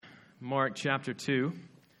Mark chapter 2.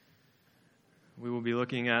 We will be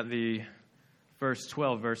looking at the first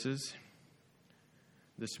 12 verses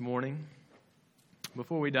this morning.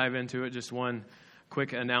 Before we dive into it, just one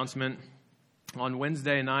quick announcement. On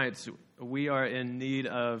Wednesday nights, we are in need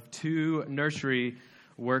of 2 nursery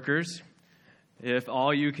workers. If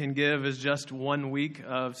all you can give is just 1 week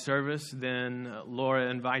of service, then Laura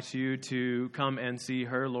invites you to come and see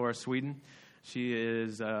her, Laura Sweden. She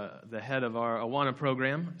is the head of our Awana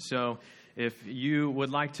program. So if you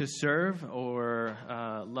would like to serve or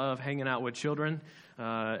love hanging out with children,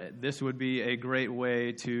 this would be a great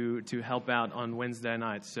way to help out on Wednesday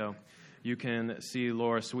nights. So you can see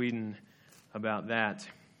Laura Sweden about that.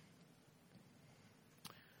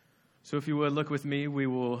 So if you would look with me, we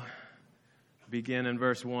will begin in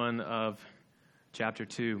verse 1 of chapter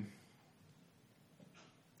 2.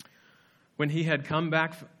 When he had come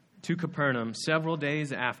back to Capernaum several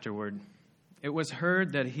days afterward, it was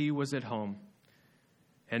heard that he was at home,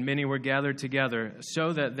 and many were gathered together,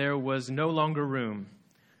 so that there was no longer room,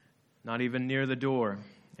 not even near the door,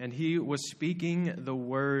 and he was speaking the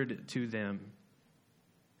word to them.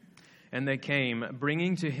 And they came,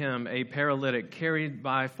 bringing to him a paralytic carried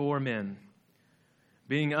by 4 men.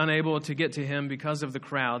 Being unable to get to him because of the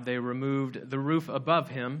crowd, they removed the roof above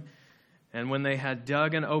him, and when they had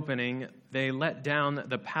dug an opening, they let down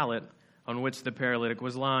the pallet on which the paralytic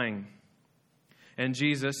was lying. And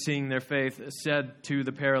Jesus, seeing their faith, said to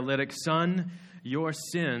the paralytic, "Son, your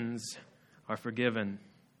sins are forgiven."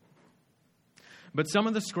 But some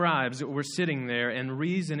of the scribes were sitting there and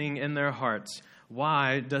reasoning in their hearts,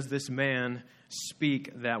 "Why does this man speak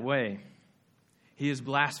that way? He is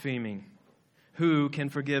blaspheming. Who can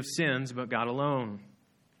forgive sins but God alone?"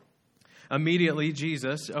 Immediately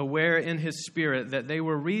Jesus, aware in his spirit that they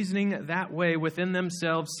were reasoning that way within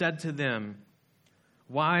themselves, said to them,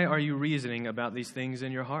 "Why are you reasoning about these things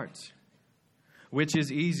in your hearts? Which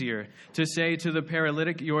is easier, to say to the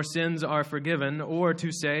paralytic, 'Your sins are forgiven,' or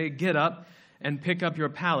to say, 'Get up and pick up your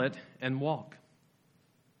pallet and walk'?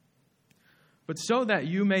 But so that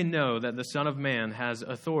you may know that the Son of Man has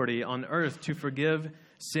authority on earth to forgive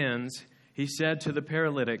sins, he said to the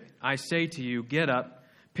paralytic, 'I say to you, get up,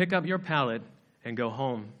 pick up your pallet, and go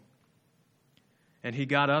home.' And he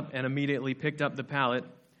got up and immediately picked up the pallet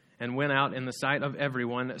and went out in the sight of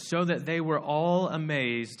everyone, so that they were all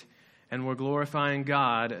amazed and were glorifying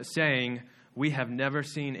God, saying, 'We have never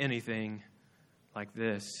seen anything like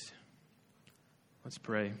this.'" Let's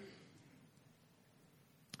pray.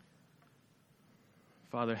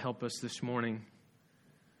 Father, help us this morning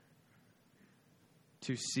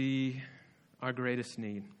to see our greatest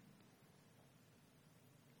need,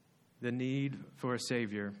 the need for a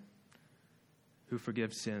Savior who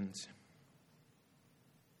forgives sins.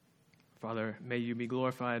 Father, may you be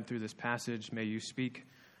glorified through this passage. May you speak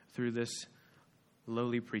through this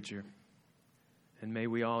lowly preacher. And may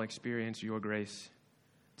we all experience your grace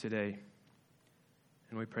today.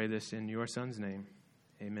 And we pray this in your Son's name.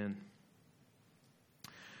 Amen.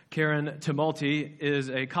 Karen Tumulty is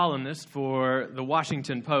a columnist for the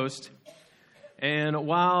Washington Post. And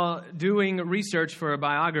while doing research for a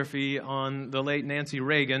biography on the late Nancy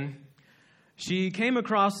Reagan, she came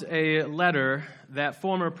across a letter that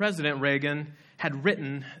former President Reagan had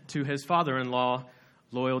written to his father-in-law,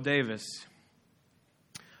 Loyal Davis.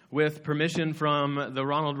 With permission from the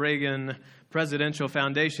Ronald Reagan Presidential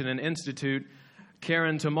Foundation and Institute,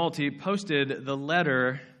 Karen Tumulty posted the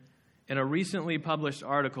letter in a recently published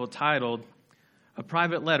article titled, "A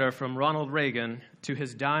Private Letter from Ronald Reagan to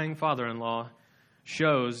His Dying Father-in-Law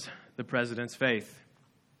Shows the President's Faith."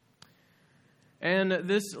 And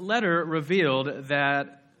this letter revealed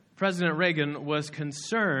that President Reagan was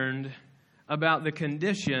concerned about the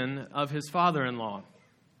condition of his father-in-law.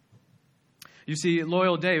 You see,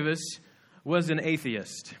 Loyal Davis was an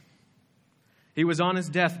atheist. He was on his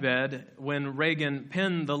deathbed when Reagan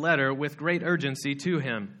penned the letter with great urgency to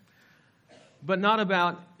him, but not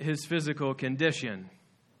about his physical condition.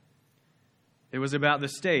 It was about the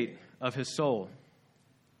state of his soul.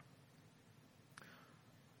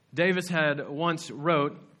 Davis had once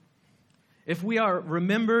wrote, "If we are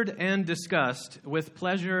remembered and discussed with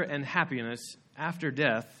pleasure and happiness after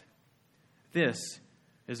death, this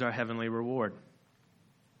is our heavenly reward."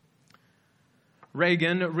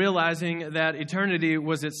 Reagan, realizing that eternity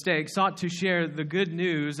was at stake, sought to share the good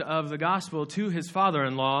news of the gospel to his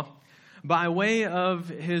father-in-law by way of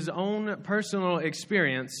his own personal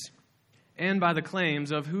experience and by the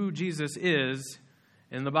claims of who Jesus is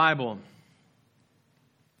in the Bible.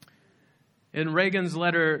 In Reagan's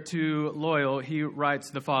letter to Loyal, he writes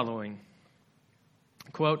the following,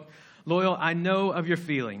 quote, "Loyal, I know of your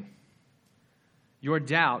feeling, your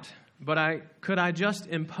doubt but could I just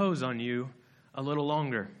impose on you a little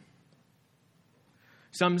longer?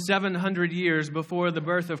 Some 700 years before the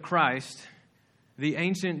birth of Christ, the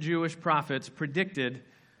ancient Jewish prophets predicted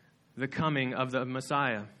the coming of the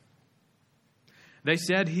Messiah. They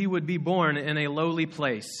said he would be born in a lowly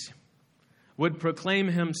place, would proclaim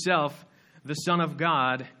himself the Son of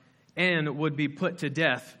God, and would be put to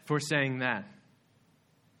death for saying that.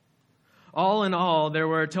 All in all, there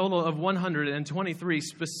were a total of 123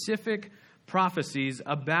 specific prophecies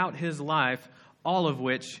about his life, all of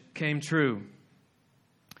which came true.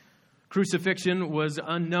 Crucifixion was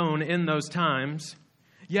unknown in those times,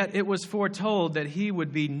 yet it was foretold that he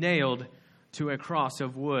would be nailed to a cross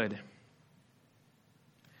of wood.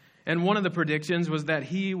 And one of the predictions was that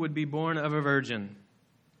he would be born of a virgin.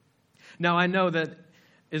 Now, I know that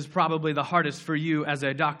is probably the hardest for you as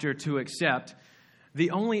a doctor to accept.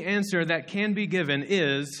 The only answer that can be given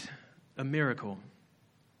is a miracle.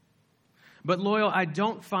 But Loyal, I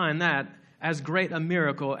don't find that as great a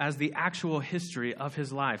miracle as the actual history of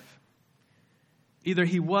his life. Either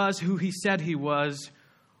he was who he said he was,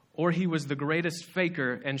 or he was the greatest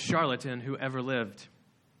faker and charlatan who ever lived.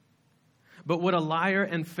 But would a liar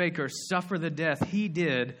and faker suffer the death he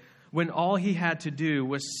did when all he had to do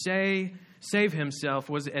was save himself,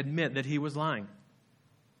 was admit that he was lying?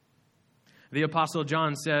 The Apostle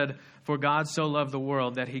John said, "For God so loved the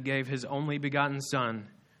world that he gave his only begotten Son,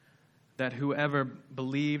 that whoever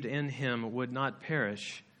believed in him would not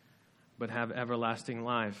perish, but have everlasting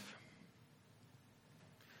life."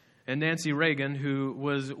 And Nancy Reagan, who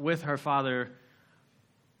was with her father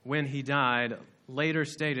when he died, later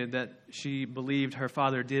stated that she believed her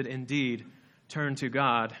father did indeed turn to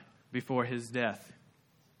God before his death.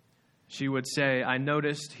 She would say, "I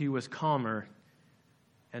noticed he was calmer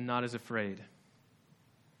and not as afraid."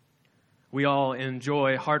 We all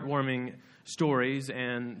enjoy heartwarming stories,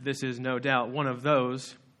 and this is no doubt one of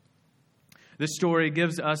those. This story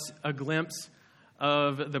gives us a glimpse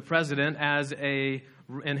of the president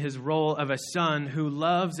in his role of a son who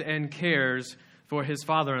loves and cares for his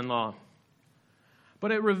father-in-law.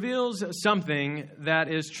 But it reveals something that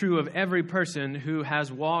is true of every person who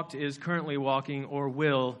has walked, is currently walking, or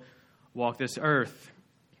will walk this earth.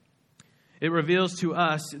 It reveals to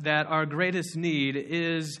us that our greatest need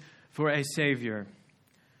is for a Savior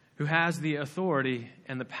who has the authority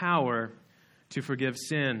and the power to forgive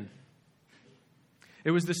sin.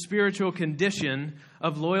 It was the spiritual condition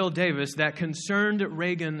of Loyal Davis that concerned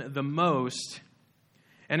Reagan the most,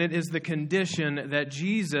 and it is the condition that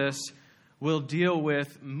Jesus will deal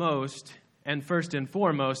with most and first and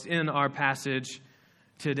foremost in our passage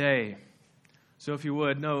today. So if you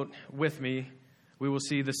would, note with me, we will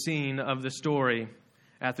see the scene of the story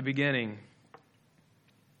at the beginning.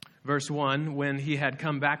 Verse 1, when he had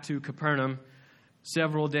come back to Capernaum,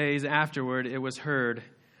 several days afterward, it was heard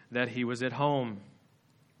that he was at home.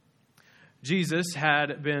 Jesus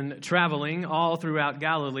had been traveling all throughout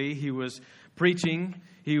Galilee. He was preaching,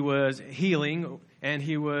 he was healing, and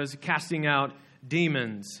he was casting out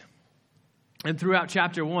demons. And throughout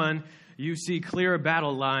chapter 1, you see clear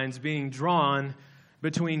battle lines being drawn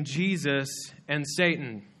between Jesus and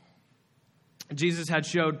Satan. Jesus had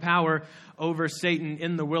showed power over Satan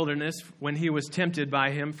in the wilderness when he was tempted by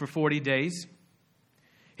him for 40 days.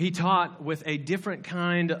 He taught with a different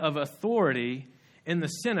kind of authority in the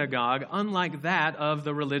synagogue, unlike that of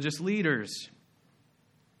the religious leaders.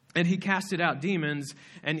 And he casted out demons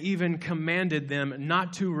and even commanded them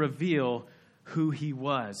not to reveal who he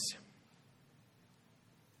was.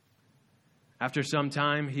 After some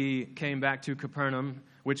time, he came back to Capernaum,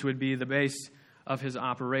 which would be the base of his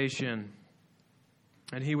operation.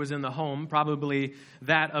 And he was in the home, probably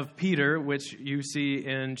that of Peter, which you see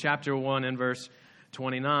in chapter 1 and verse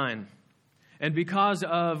 29. And because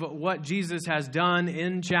of what Jesus has done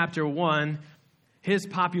in chapter 1, his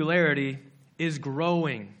popularity is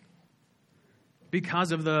growing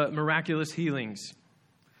because of the miraculous healings.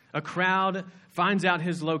 A crowd finds out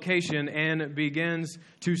his location and begins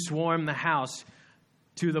to swarm the house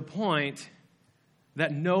to the point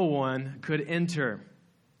that no one could enter.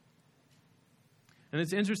 And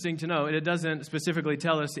it's interesting to know, it doesn't specifically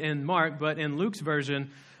tell us in Mark, but in Luke's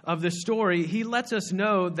version of the story, he lets us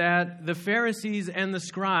know that the Pharisees and the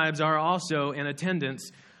scribes are also in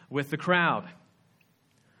attendance with the crowd.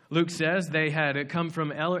 Luke says they had come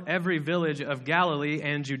from every village of Galilee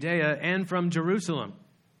and Judea and from Jerusalem.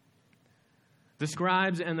 The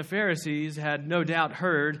scribes and the Pharisees had no doubt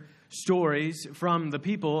heard stories from the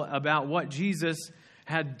people about what Jesus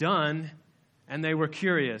had done, and they were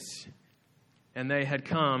curious. And they had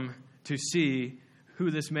come to see who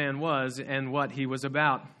this man was and what he was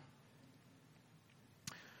about.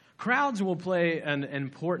 Crowds will play an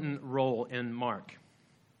important role in Mark.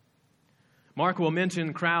 Mark will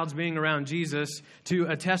mention crowds being around Jesus to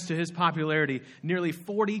attest to his popularity nearly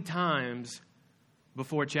 40 times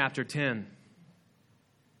before chapter 10.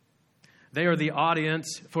 They are the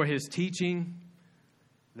audience for his teaching.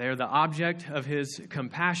 They are the object of his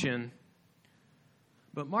compassion.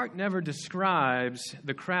 But Mark never describes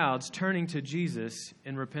the crowds turning to Jesus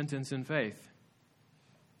in repentance and faith.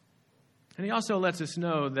 And he also lets us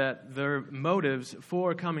know that their motives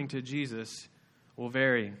for coming to Jesus will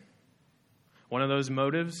vary. One of those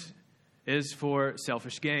motives is for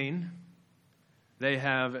selfish gain. They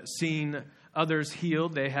have seen others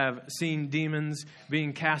healed. They have seen demons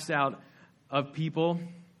being cast out of people.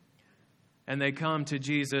 And they come to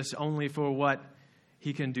Jesus only for what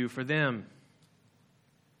he can do for them.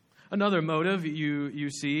 Another motive you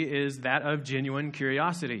see is that of genuine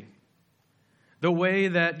curiosity. The way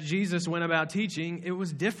that Jesus went about teaching, it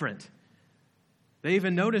was different. They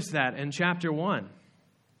even noticed that in chapter 1.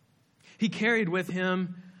 He carried with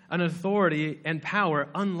him an authority and power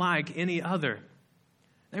unlike any other.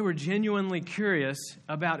 They were genuinely curious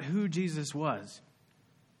about who Jesus was.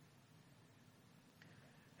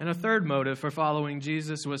 And a third motive for following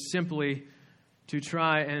Jesus was simply to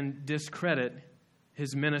try and discredit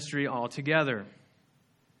his ministry altogether.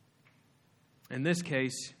 In this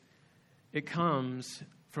case, it comes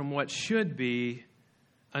from what should be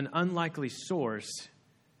an unlikely source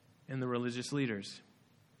in the religious leaders.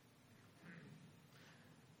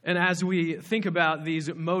 And as we think about these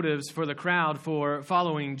motives for the crowd for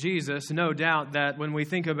following Jesus, no doubt that when we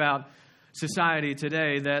think about society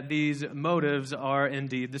today, that these motives are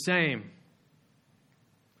indeed the same.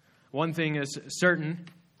 One thing is certain,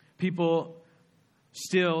 people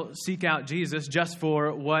still seek out Jesus just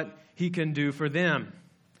for what he can do for them.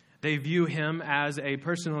 They view him as a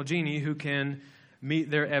personal genie who can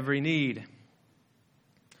meet their every need.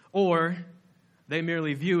 Or they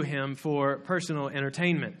merely view him for personal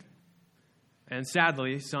entertainment. And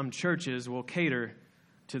sadly, some churches will cater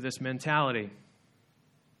to this mentality.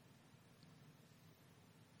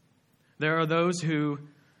 There are those who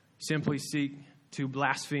simply seek to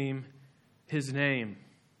blaspheme his name.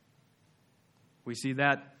 We see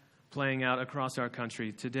that playing out across our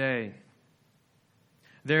country today.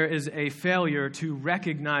 There is a failure to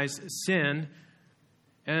recognize sin,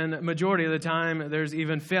 and majority of the time there's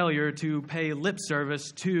even failure to pay lip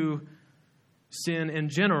service to sin in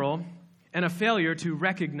general, and a failure to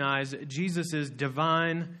recognize Jesus'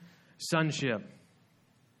 divine sonship.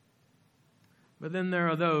 But then there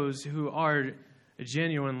are those who are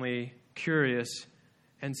genuinely curious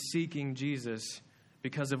and seeking Jesus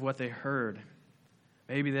because of what they heard.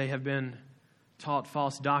 Maybe they have been taught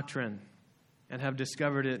false doctrine and have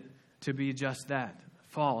discovered it to be just that,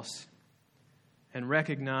 false, and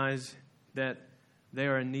recognize that they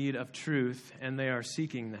are in need of truth and they are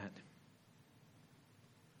seeking that.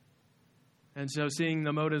 And so, seeing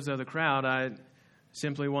the motives of the crowd, I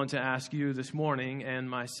simply want to ask you this morning and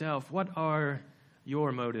myself, what are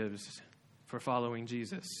your motives for following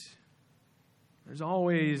Jesus? There's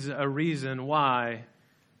always a reason why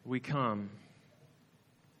we come.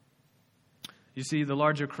 You see, the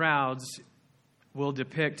larger crowds will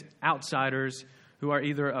depict outsiders who are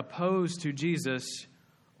either opposed to Jesus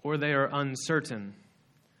or they are uncertain,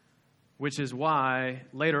 which is why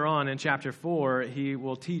later on in chapter 4, he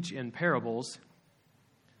will teach in parables.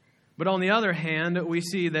 But on the other hand, we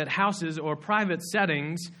see that houses or private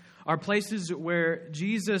settings are places where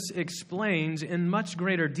Jesus explains in much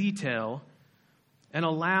greater detail and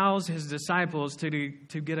allows his disciples to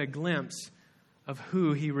get a glimpse of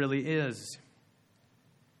who he really is.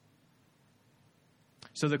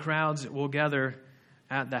 So the crowds will gather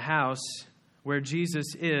at the house where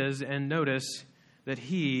Jesus is and notice that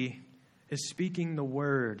he is speaking the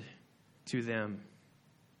word to them.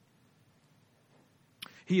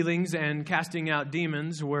 Healings and casting out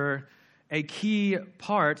demons were a key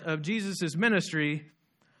part of Jesus' ministry,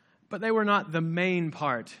 but they were not the main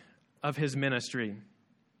part of his ministry.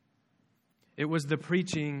 It was the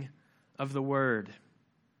preaching of the word.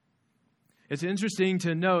 It's interesting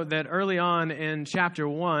to note that early on in chapter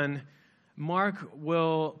 1, Mark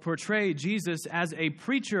will portray Jesus as a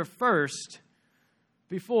preacher first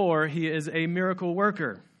before he is a miracle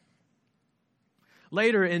worker.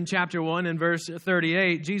 Later in chapter 1 in verse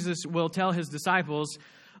 38, Jesus will tell his disciples,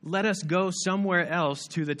 "Let us go somewhere else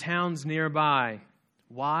to the towns nearby."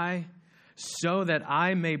 Why? So that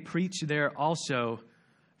I may preach there also,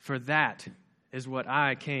 for that is what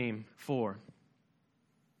I came for.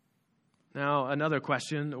 Now, another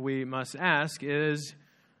question we must ask is,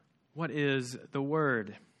 what is the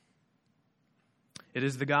Word? It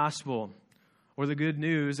is the gospel, or the good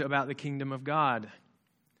news about the kingdom of God.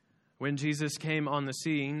 When Jesus came on the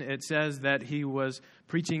scene, it says that he was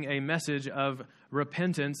preaching a message of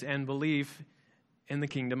repentance and belief in the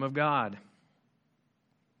kingdom of God.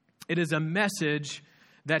 It is a message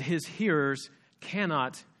that his hearers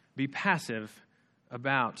cannot be passive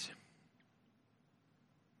about.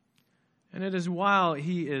 And it is while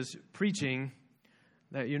he is preaching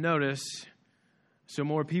that you notice some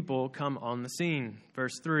more people come on the scene.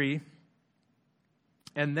 Verse 3,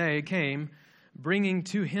 and they came, bringing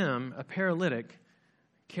to him a paralytic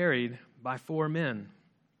carried by 4 men.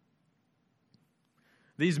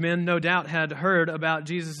 These men, no doubt, had heard about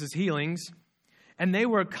Jesus' healings, and they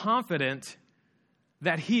were confident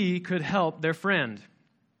that he could help their friend.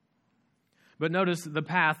 But notice the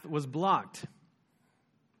path was blocked.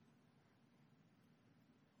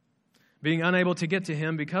 Being unable to get to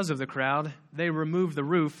him because of the crowd, they removed the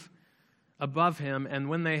roof above him, and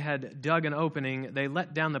when they had dug an opening, they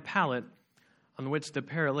let down the pallet on which the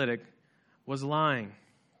paralytic was lying.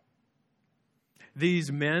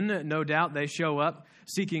 These men, no doubt, they show up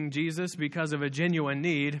seeking Jesus because of a genuine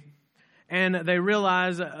need, and they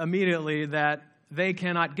realize immediately that they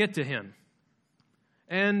cannot get to him.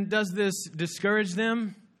 And does this discourage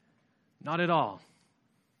them? Not at all.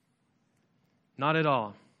 Not at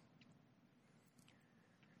all.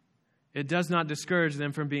 It does not discourage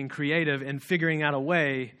them from being creative and figuring out a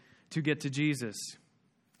way to get to Jesus.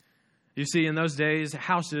 You see, in those days,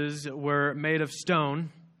 houses were made of stone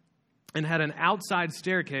and had an outside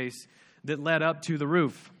staircase that led up to the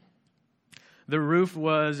roof. The roof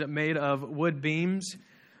was made of wood beams,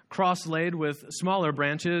 cross-laid with smaller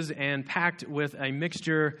branches and packed with a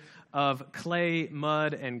mixture of clay,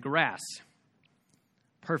 mud, and grass.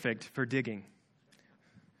 Perfect for digging.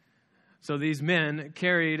 So these men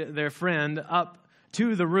carried their friend up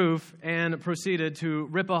to the roof and proceeded to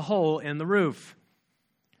rip a hole in the roof.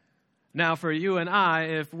 Now, for you and I,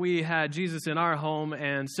 if we had Jesus in our home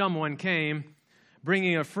and someone came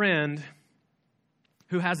bringing a friend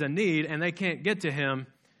who has a need and they can't get to him,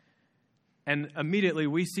 and immediately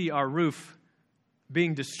we see our roof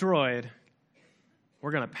being destroyed,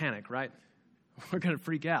 we're going to panic, right? We're going to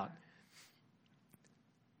freak out.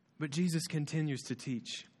 But Jesus continues to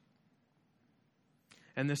teach.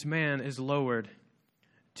 And this man is lowered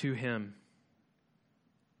to him,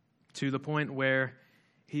 to the point where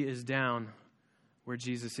he is down where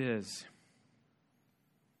Jesus is.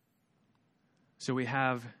 So we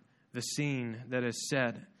have the scene that is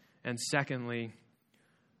set. And secondly,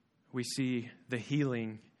 we see the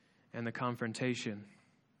healing and the confrontation.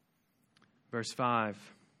 Verse 5.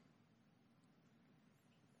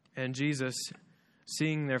 And Jesus,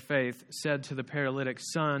 seeing their faith, said to the paralytic,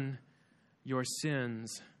 "Son, your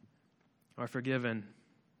sins are forgiven."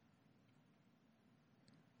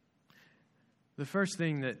 The first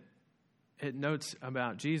thing that it notes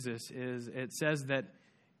about Jesus is it says that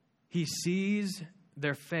he sees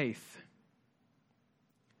their faith.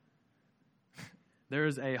 There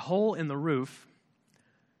is a hole in the roof.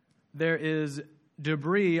 There is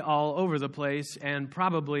debris all over the place and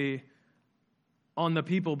probably on the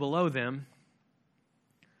people below them.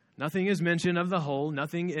 Nothing is mentioned of the hole.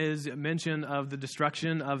 Nothing is mentioned of the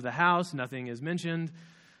destruction of the house. Nothing is mentioned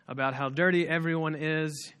about how dirty everyone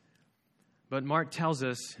is. But Mark tells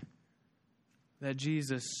us that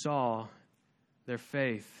Jesus saw their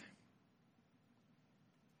faith.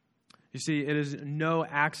 You see, it is no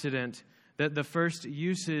accident that the first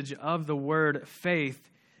usage of the word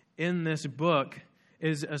faith in this book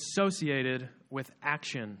is associated with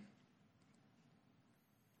action.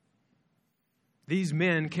 These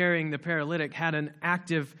men carrying the paralytic had an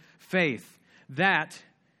active faith. That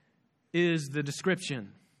is the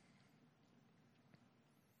description.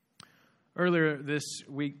 Earlier this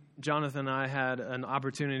week, Jonathan and I had an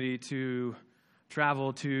opportunity to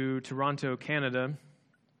travel to Toronto, Canada,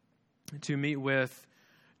 to meet with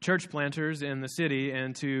church planters in the city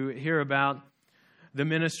and to hear about the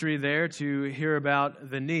ministry there, to hear about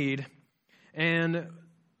the need. And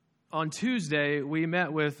on Tuesday, we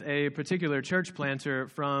met with a particular church planter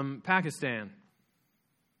from Pakistan.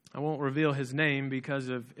 I won't reveal his name because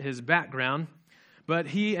of his background, but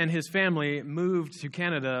he and his family moved to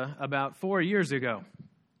Canada about 4 years ago.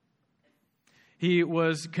 He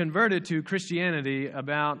was converted to Christianity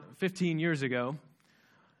about 15 years ago.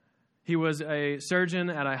 He was a surgeon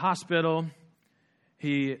at a hospital.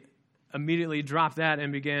 He immediately dropped that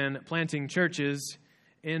and began planting churches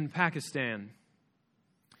in Pakistan.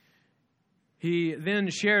 He then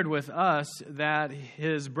shared with us that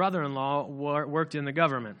his brother-in-law worked in the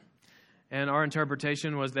government. And our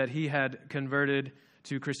interpretation was that he had converted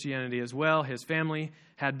to Christianity as well. His family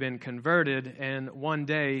had been converted, and one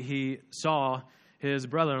day he saw his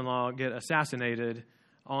brother-in-law get assassinated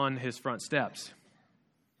on his front steps.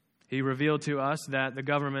 He revealed to us that the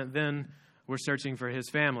government then were searching for his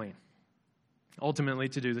family, ultimately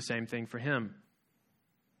to do the same thing for him.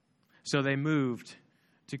 So they moved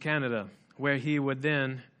to Canada, where he would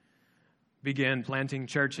then begin planting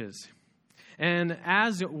churches. And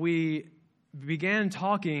as we began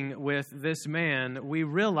talking with this man, we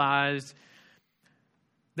realized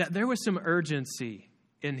that there was some urgency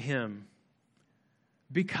in him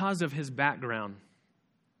because of his background.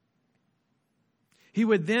 He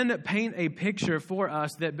would then paint a picture for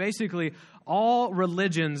us that basically all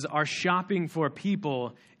religions are shopping for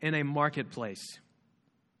people in a marketplace.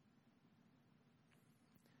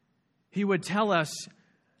 He would tell us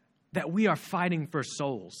that we are fighting for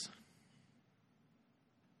souls.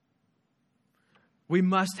 We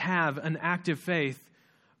must have an active faith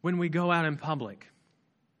when we go out in public,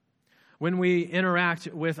 when we interact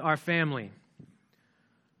with our family,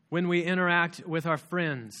 when we interact with our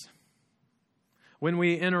friends, when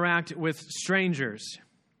we interact with strangers.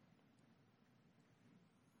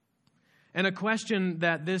 And a question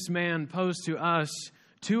that this man posed to us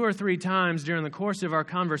 2 or 3 times during the course of our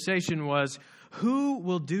conversation was, who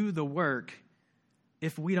will do the work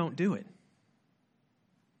if we don't do it?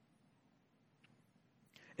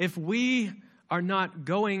 If we are not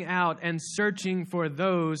going out and searching for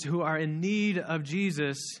those who are in need of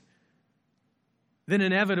Jesus, then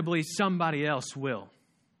inevitably somebody else will.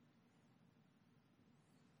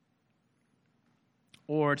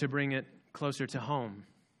 Or to bring it closer to home,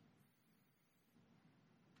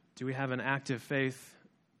 do we have an active faith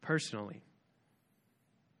personally?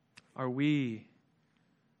 Are we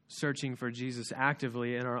searching for Jesus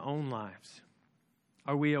actively in our own lives?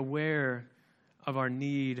 Are we aware of our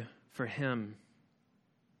need for Him?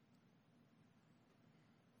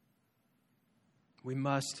 We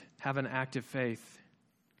must have an active faith.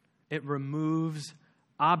 It removes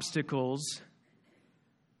obstacles,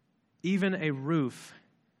 even a roof,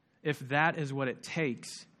 if that is what it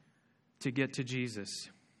takes to get to Jesus.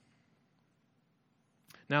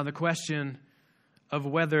 Now, the question of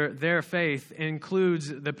whether their faith includes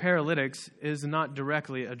the paralytics is not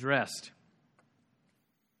directly addressed.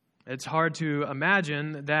 It's hard to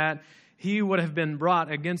imagine that he would have been brought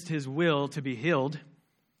against his will to be healed.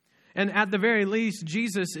 And at the very least,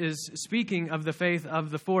 Jesus is speaking of the faith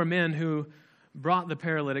of the 4 men who brought the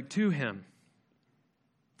paralytic to him.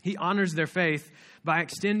 He honors their faith by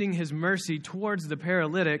extending his mercy towards the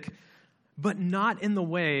paralytic, but not in the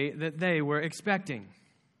way that they were expecting.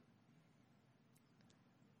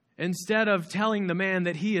 Instead of telling the man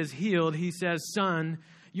that he is healed, he says, "Son,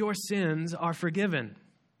 your sins are forgiven."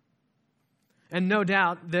 And no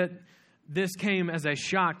doubt that this came as a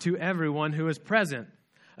shock to everyone who was present,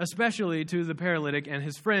 especially to the paralytic and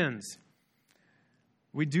his friends.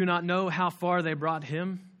 We do not know how far they brought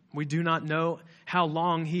him. We do not know how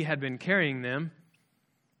long he had been carrying them.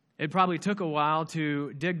 It probably took a while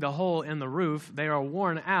to dig the hole in the roof. They are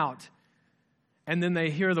worn out. And then they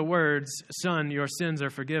hear the words, "Son, your sins are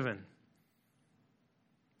forgiven."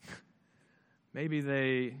 Maybe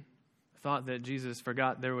they thought that Jesus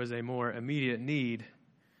forgot there was a more immediate need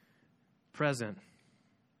present.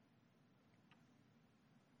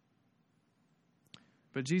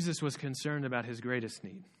 But Jesus was concerned about his greatest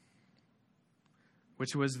need,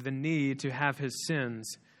 which was the need to have his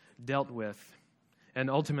sins dealt with. And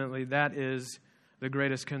ultimately, that is the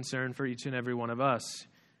greatest concern for each and every one of us,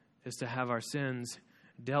 is to have our sins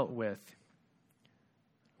dealt with.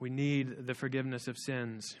 We need the forgiveness of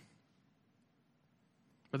sins.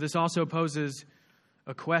 But this also poses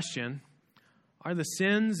a question. Are the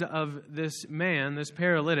sins of this man, this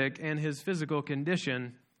paralytic, and his physical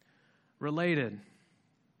condition related?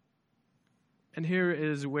 And here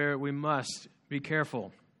is where we must be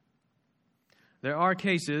careful. There are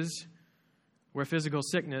cases where physical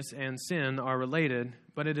sickness and sin are related,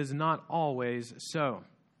 but it is not always so.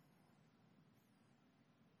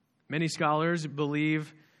 Many scholars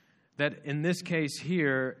believe that in this case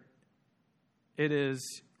here, it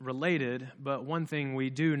is related, but one thing we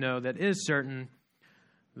do know that is certain,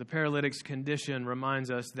 the paralytic's condition reminds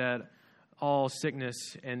us that all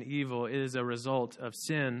sickness and evil is a result of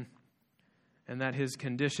sin, and that his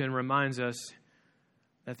condition reminds us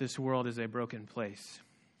that this world is a broken place.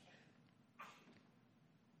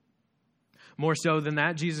 More so than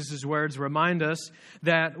that, Jesus' words remind us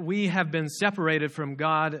that we have been separated from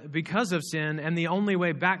God because of sin, and the only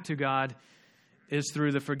way back to God is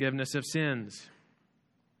through the forgiveness of sins.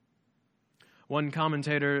 One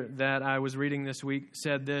commentator that I was reading this week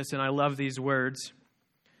said this, and I love these words.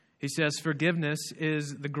 He says forgiveness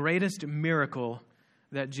is the greatest miracle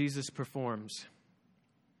that Jesus performs.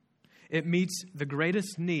 It meets the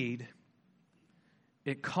greatest need,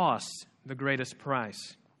 it costs the greatest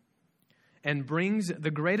price, and brings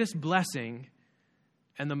the greatest blessing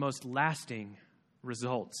and the most lasting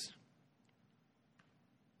results.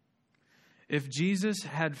 If Jesus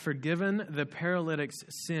had forgiven the paralytic's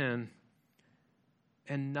sin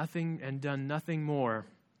and done nothing more,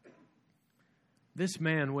 this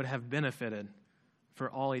man would have benefited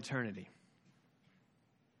for all eternity.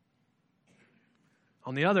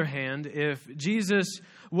 On the other hand, if Jesus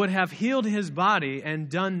would have healed his body and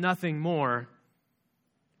done nothing more,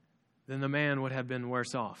 then the man would have been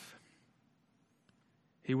worse off.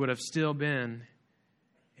 He would have still been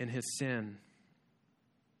in his sin.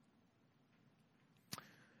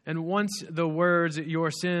 And once the words, "your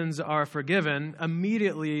sins are forgiven,"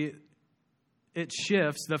 immediately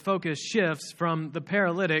the focus shifts from the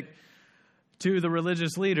paralytic to the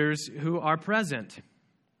religious leaders who are present.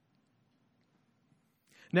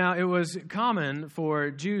 Now, it was common for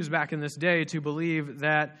Jews back in this day to believe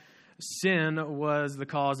that sin was the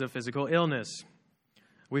cause of physical illness.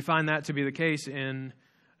 We find that to be the case in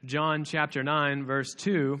John chapter 9, verse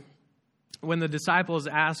 2, when the disciples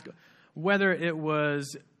ask whether it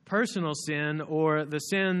was personal sin or the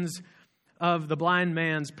sins of the blind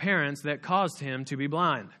man's parents that caused him to be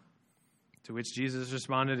blind. To which Jesus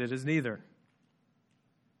responded, "It is neither."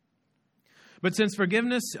 But since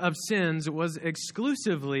forgiveness of sins was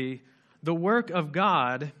exclusively the work of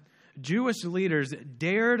God, Jewish leaders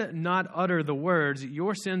dared not utter the words,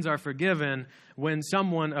 "Your sins are forgiven," when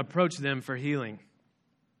someone approached them for healing.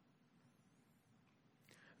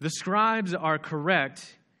 The scribes are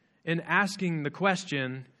correct in asking the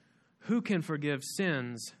question, who can forgive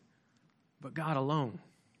sins but God alone?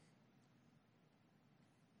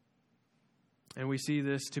 And we see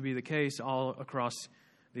this to be the case all across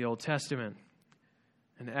the Old Testament.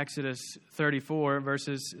 In Exodus 34,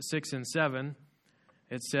 verses 6 and 7,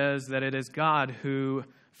 it says that it is God who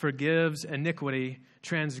forgives iniquity,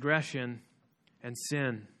 transgression, and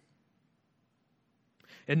sin.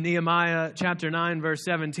 In Nehemiah chapter 9, verse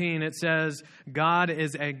 17, it says, God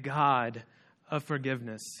is a God of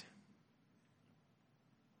forgiveness.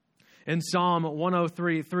 In Psalm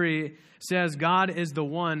 103:3 says, God is the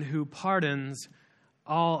one who pardons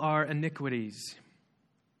all our iniquities.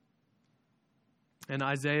 In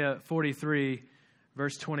Isaiah 43,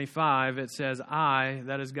 verse 25, it says, I,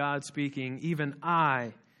 that is God speaking, even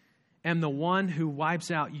I am the one who wipes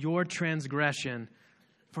out your transgression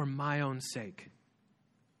for my own sake.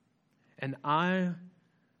 And I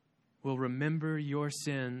will remember your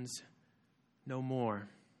sins no more.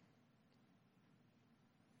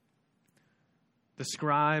 The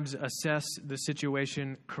scribes assess the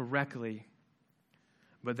situation correctly,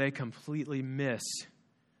 but they completely miss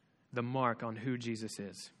the mark on who Jesus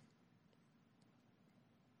is.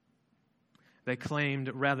 They claimed,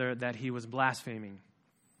 rather, that he was blaspheming.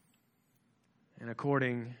 And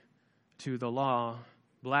according to the law,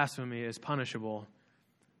 blasphemy is punishable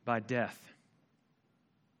by death.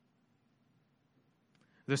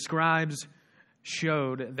 The scribes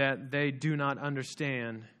showed that they do not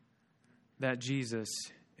understand that Jesus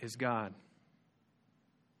is God.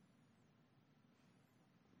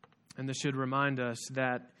 And this should remind us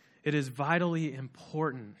that it is vitally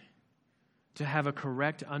important to have a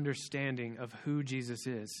correct understanding of who Jesus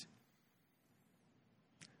is.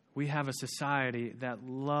 We have a society that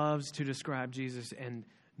loves to describe Jesus in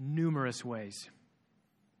numerous ways.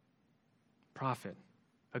 Prophet,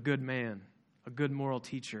 a good man, a good moral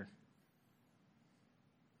teacher.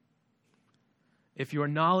 If your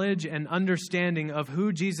knowledge and understanding of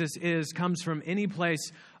who Jesus is comes from any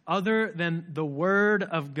place other than the Word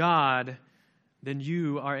of God, then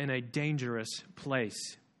you are in a dangerous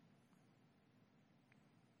place.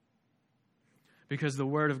 Because the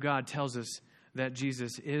Word of God tells us that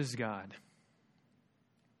Jesus is God.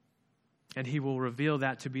 And he will reveal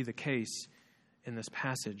that to be the case in this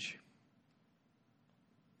passage.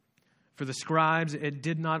 For the scribes, it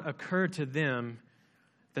did not occur to them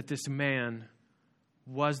that this man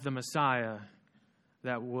was the Messiah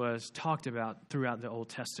that was talked about throughout the Old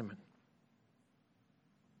Testament.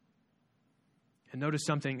 And notice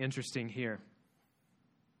something interesting here.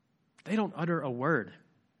 They don't utter a word.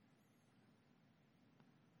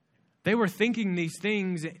 They were thinking these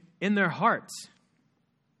things in their hearts.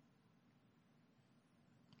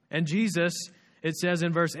 And Jesus, it says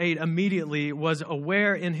in verse 8, immediately was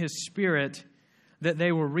aware in his spirit that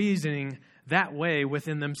they were reasoning that way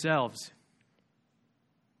within themselves.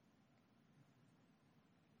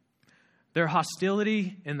 Their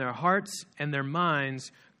hostility in their hearts and their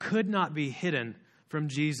minds could not be hidden from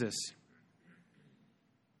Jesus.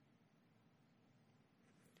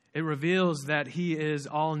 It reveals that he is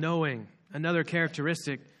all-knowing, another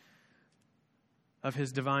characteristic of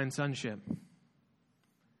his divine sonship.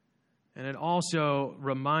 And it also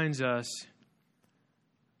reminds us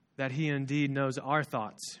that he indeed knows our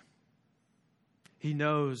thoughts. He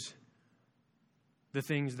knows the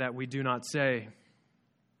things that we do not say.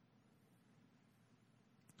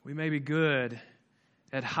 We may be good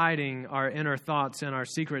at hiding our inner thoughts and our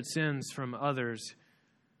secret sins from others,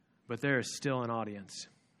 but there is still an audience.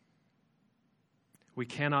 We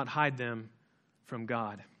cannot hide them from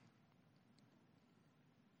God.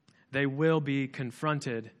 They will be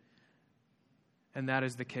confronted, and that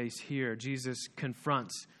is the case here. Jesus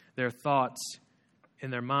confronts their thoughts in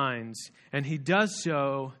their minds, and he does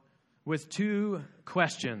so with two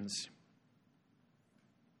questions.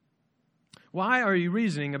 Why are you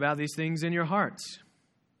reasoning about these things in your hearts?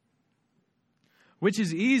 Which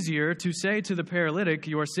is easier, to say to the paralytic,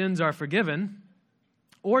 your sins are forgiven,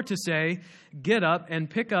 or to say, get up and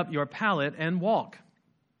pick up your pallet and walk?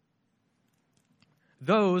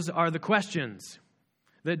 Those are the questions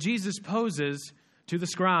that Jesus poses to the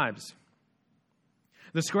scribes.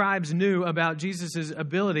 The scribes knew about Jesus'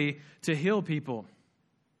 ability to heal people.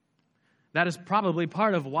 That is probably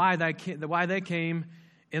part of why they came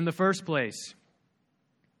in the first place.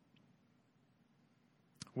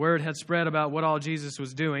 Word had spread about what all Jesus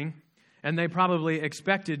was doing, and they probably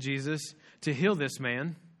expected Jesus to heal this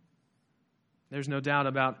man. There's no doubt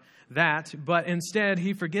about that, but instead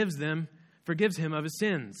he forgives him of his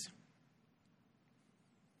sins.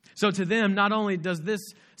 So to them, not only does this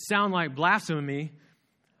sound like blasphemy,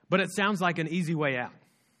 but it sounds like an easy way out.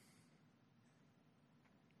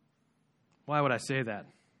 Why would I say that?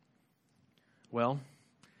 Well,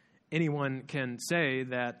 anyone can say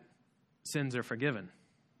that sins are forgiven.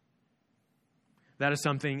 That is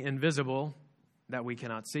something invisible that we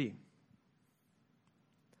cannot see.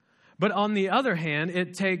 But on the other hand,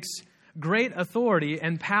 it takes great authority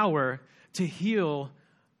and power to heal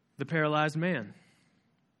the paralyzed man.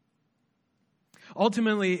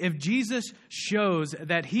 Ultimately, if Jesus shows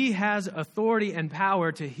that he has authority and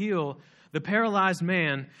power to heal the paralyzed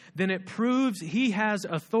man, then it proves he has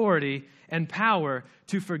authority and power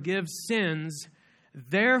to forgive sins,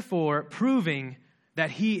 therefore proving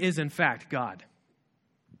that he is in fact God.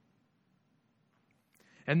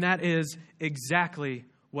 And that is exactly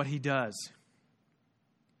what he does.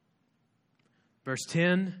 Verse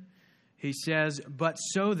 10, he says, but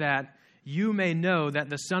so that you may know that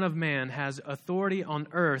the Son of Man has authority on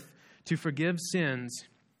earth to forgive sins,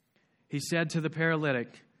 he said to the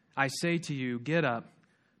paralytic, I say to you, get up,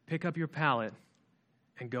 pick up your pallet,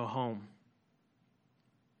 and go home.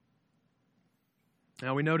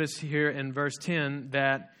 Now we notice here in verse 10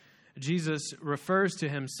 that Jesus refers to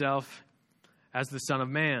himself as the Son of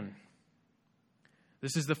Man.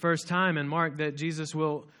 This is the first time in Mark that Jesus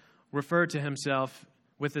will refer to himself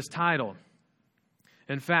with this title.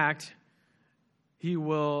 In fact, he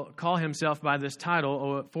will call himself by this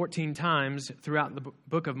title 14 times throughout the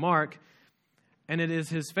book of Mark, and it is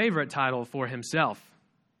his favorite title for himself.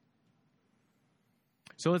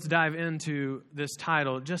 So let's dive into this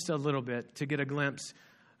title just a little bit to get a glimpse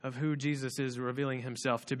of who Jesus is revealing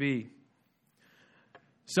himself to be.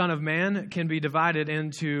 Son of Man can be divided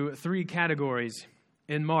into three categories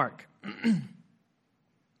in Mark.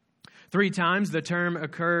 3 times the term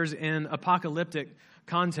occurs in apocalyptic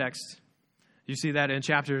context. You see that in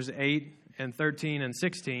chapters 8 and 13 and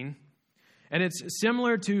 16. And it's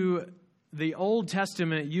similar to the Old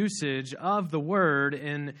Testament usage of the word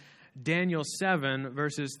in Daniel 7,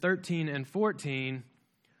 verses 13 and 14,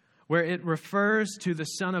 where it refers to the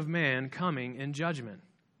Son of Man coming in judgment.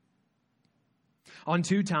 On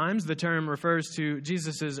 2 times, the term refers to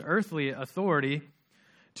Jesus' earthly authority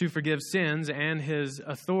to forgive sins and his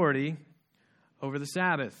authority over the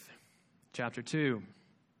Sabbath, chapter 2.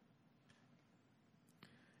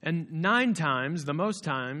 And 9 times, the most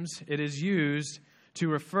times, it is used to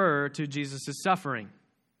refer to Jesus' suffering.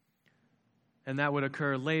 And that would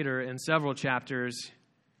occur later in several chapters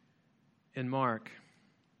in Mark.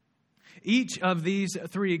 Each of these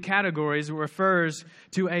 3 categories refers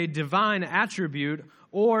to a divine attribute,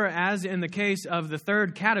 or, as in the case of the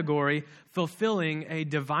 3rd category, fulfilling a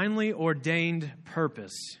divinely ordained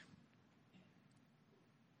purpose.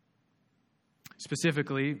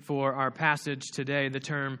 Specifically, for our passage today, the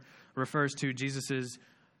term refers to Jesus'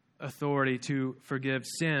 authority to forgive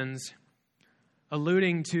sins,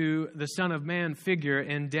 alluding to the Son of Man figure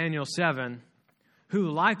in Daniel 7, who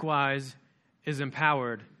likewise is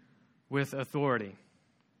empowered with authority.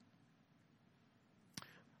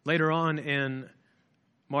 Later on in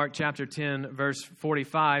Mark chapter 10, verse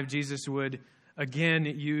 45, Jesus would again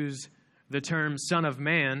use the term Son of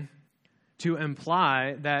Man to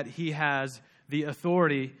imply that he has the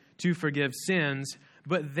authority to forgive sins.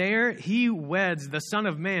 But there he weds the Son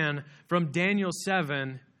of Man from Daniel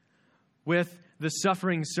 7 with the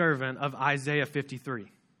suffering servant of Isaiah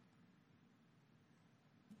 53.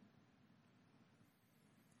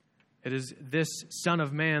 It is this Son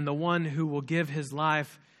of Man, the one who will give his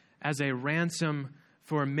life as a ransom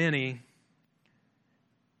for many.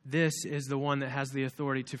 This is the one that has the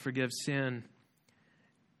authority to forgive sin.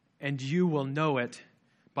 And you will know it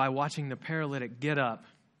by watching the paralytic get up,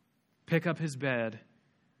 pick up his bed,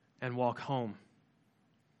 and walk home.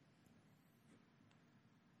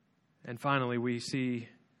 And finally, we see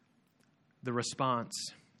the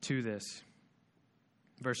response to this.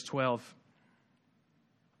 Verse 12.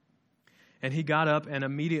 And he got up and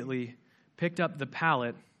immediately picked up the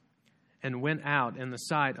pallet and went out in the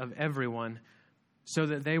sight of everyone, so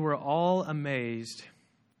that they were all amazed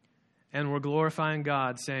and were glorifying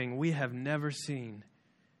God, saying, "We have never seen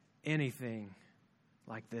anything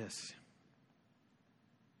like this."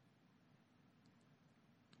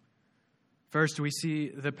 First, we see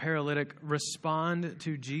the paralytic respond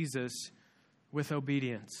to Jesus with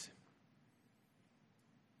obedience.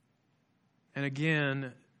 And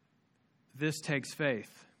again, this takes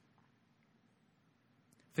faith.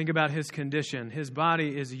 Think about his condition. His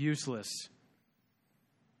body is useless.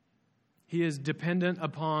 He is dependent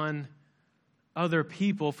upon other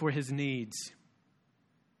people for his needs.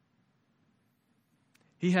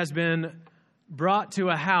 He has been brought to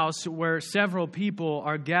a house where several people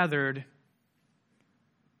are gathered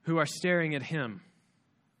who are staring at him.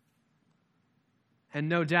 And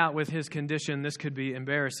no doubt with his condition, this could be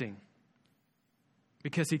embarrassing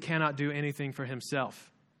because he cannot do anything for himself.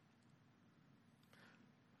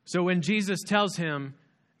 So when Jesus tells him,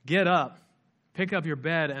 "Get up, pick up your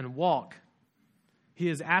bed and walk," he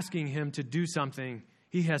is asking him to do something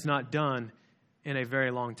he has not done in a very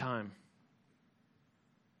long time.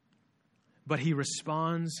 But he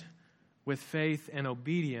responds with faith and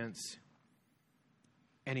obedience,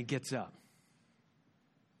 and he gets up.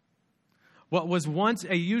 What was once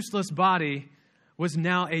a useless body was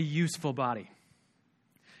now a useful body.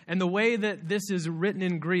 And the way that this is written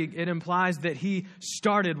in Greek, it implies that he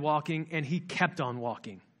started walking and he kept on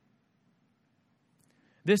walking.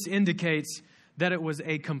 This indicates that it was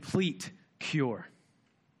a complete cure.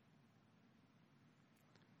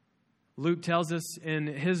 Luke tells us in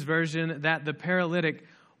his version that the paralytic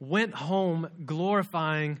went home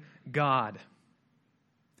glorifying God.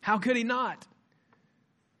 How could he not?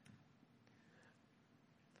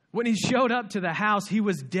 When he showed up to the house, he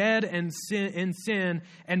was dead in sin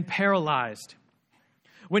and paralyzed.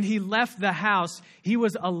 When he left the house, he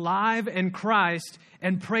was alive in Christ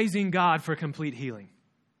and praising God for complete healing.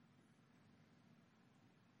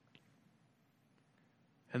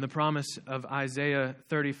 And the promise of Isaiah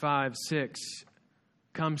 35:6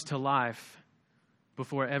 comes to life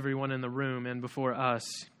before everyone in the room and before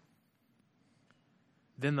us.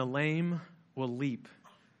 Then the lame will leap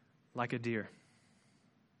like a deer.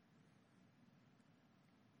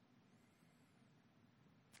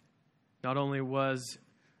 Not only was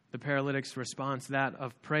the paralytic's response that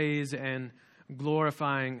of praise and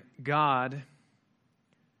glorifying God,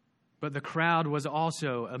 but the crowd was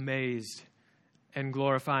also amazed and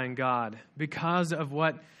glorifying God because of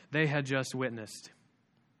what they had just witnessed.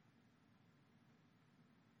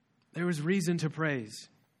 There was reason to praise.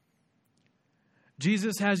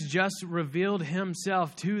 Jesus has just revealed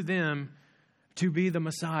himself to them to be the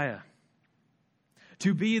Messiah,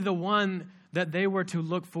 to be the one that they were to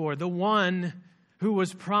look for, the one who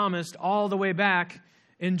was promised all the way back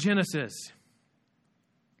in Genesis.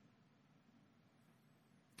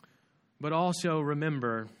 But also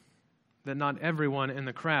remember that not everyone in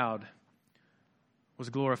the crowd was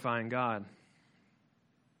glorifying God.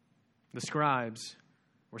 The scribes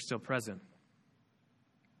were still present.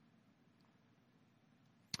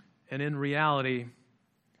 And in reality,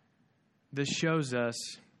 this shows us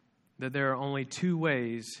that there are only two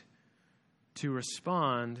ways to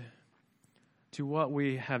respond to what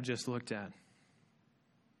we have just looked at.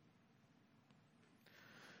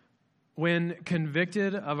 When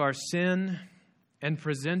convicted of our sin and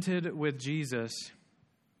presented with Jesus,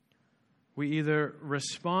 we either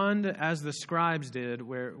respond as the scribes did,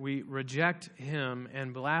 where we reject him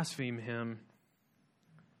and blaspheme him,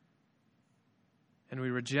 and we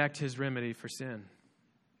reject his remedy for sin.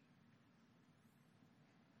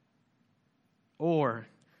 Or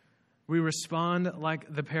we respond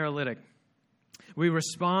like the paralytic. We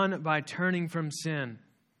respond by turning from sin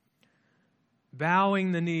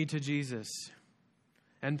bowing the knee to Jesus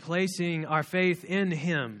and placing our faith in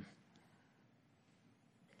Him.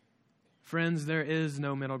 Friends, there is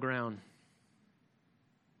no middle ground.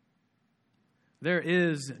 There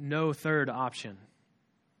is no third option.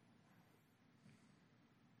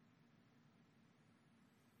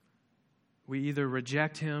 We either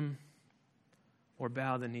reject Him or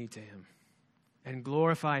bow the knee to Him and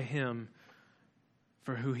glorify Him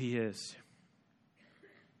for who He is.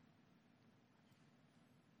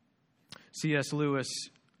 C.S. Lewis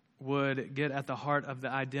would get at the heart of the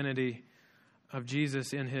identity of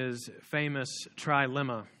Jesus in his famous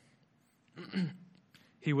trilemma.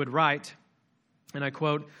 He would write, and I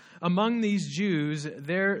quote, "Among these Jews,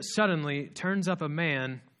 there suddenly turns up a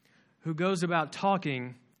man who goes about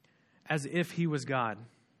talking as if he was God.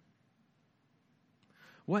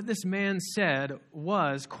 What this man said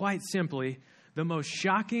was, quite simply, the most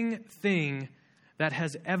shocking thing that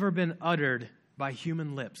has ever been uttered by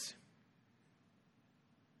human lips.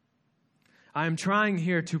 I am trying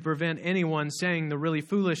here to prevent anyone saying the really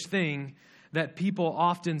foolish thing that people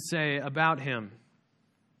often say about him.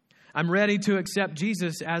 I'm ready to accept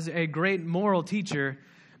Jesus as a great moral teacher,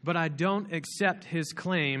 but I don't accept his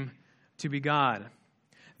claim to be God.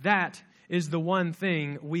 That is the one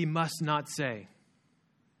thing we must not say.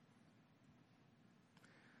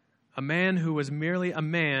 A man who was merely a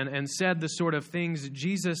man and said the sort of things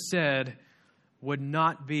Jesus said would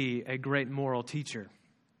not be a great moral teacher.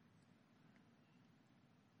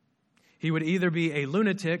 He would either be a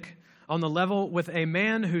lunatic on the level with a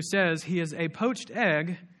man who says he is a poached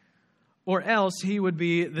egg, or else he would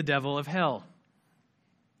be the devil of hell.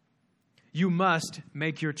 You must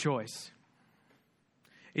make your choice.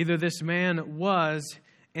 Either this man was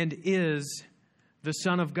and is the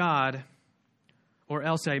Son of God, or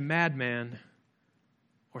else a madman,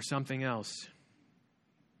 or something else.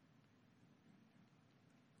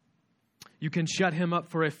 You can shut him up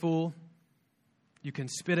for a fool. You can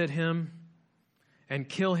spit at him and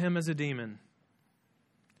kill him as a demon.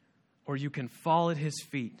 Or you can fall at his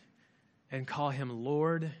feet and call him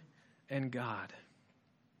Lord and God.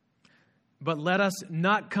 But let us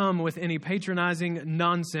not come with any patronizing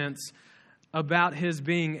nonsense about his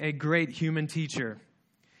being a great human teacher.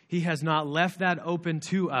 He has not left that open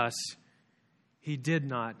to us. He did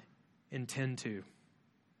not intend to.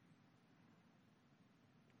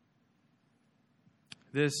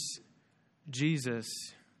 This Jesus,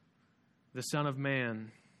 the Son of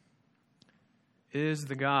Man, is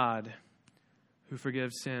the God who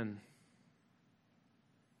forgives sin.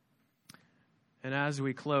 And as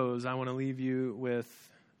we close, I want to leave you with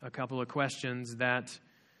a couple of questions that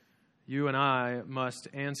you and I must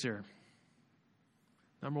answer.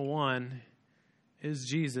 Number one, is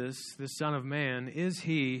Jesus, the Son of Man, is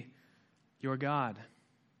he your God?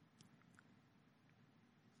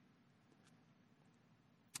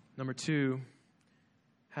 Number two,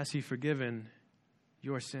 has he forgiven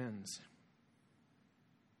your sins?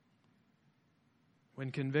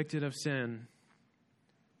 When convicted of sin,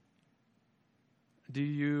 do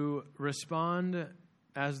you respond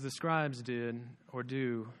as the scribes did or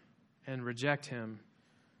do and reject him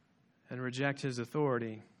and reject his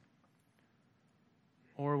authority?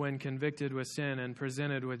 Or when convicted with sin and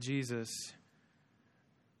presented with Jesus,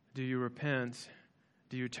 do you repent?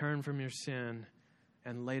 Do you turn from your sin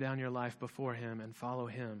and lay down your life before him and follow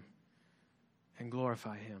him and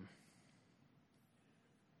glorify him?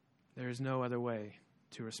 There is no other way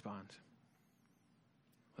to respond.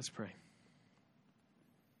 Let's pray.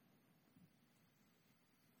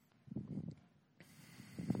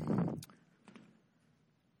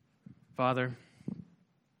 Father,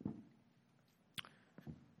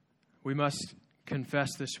 we must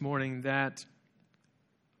confess this morning that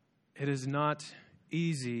it is not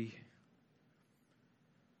easy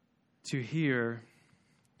to hear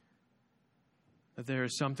that there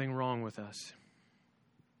is something wrong with us,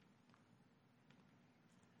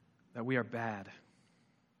 that we are bad.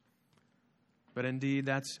 But indeed,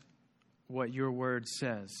 that's what your word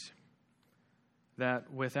says,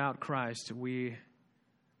 that without Christ, we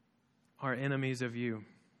are enemies of you.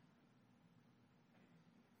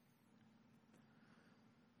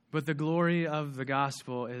 But the glory of the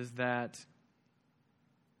gospel is that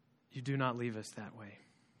you do not leave us that way.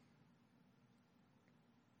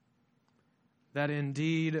 That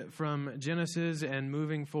indeed, from Genesis and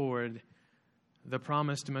moving forward, the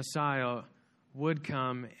promised Messiah would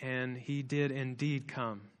come, and he did indeed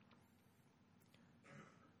come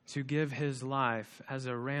to give his life as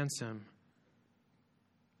a ransom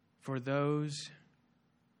for those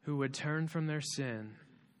who would turn from their sin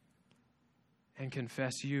and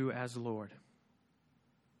confess you as Lord.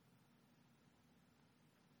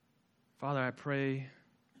 Father, I pray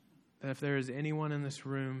that if there is anyone in this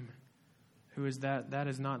room who is that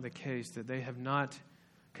is not the case, that they have not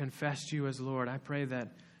confessed you as Lord, I pray that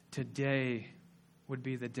today would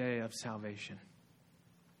be the day of salvation.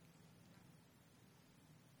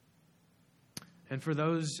 And for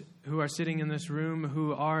those who are sitting in this room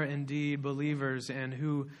who are indeed believers and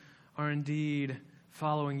who are indeed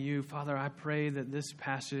following you, Father, I pray that this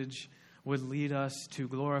passage would lead us to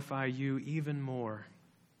glorify you even more.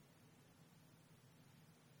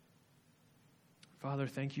 Father,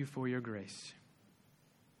 thank you for your grace.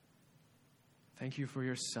 Thank you for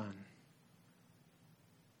your Son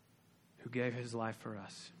who gave his life for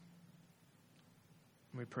us.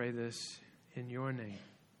 We pray this in your name.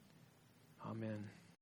 Amen.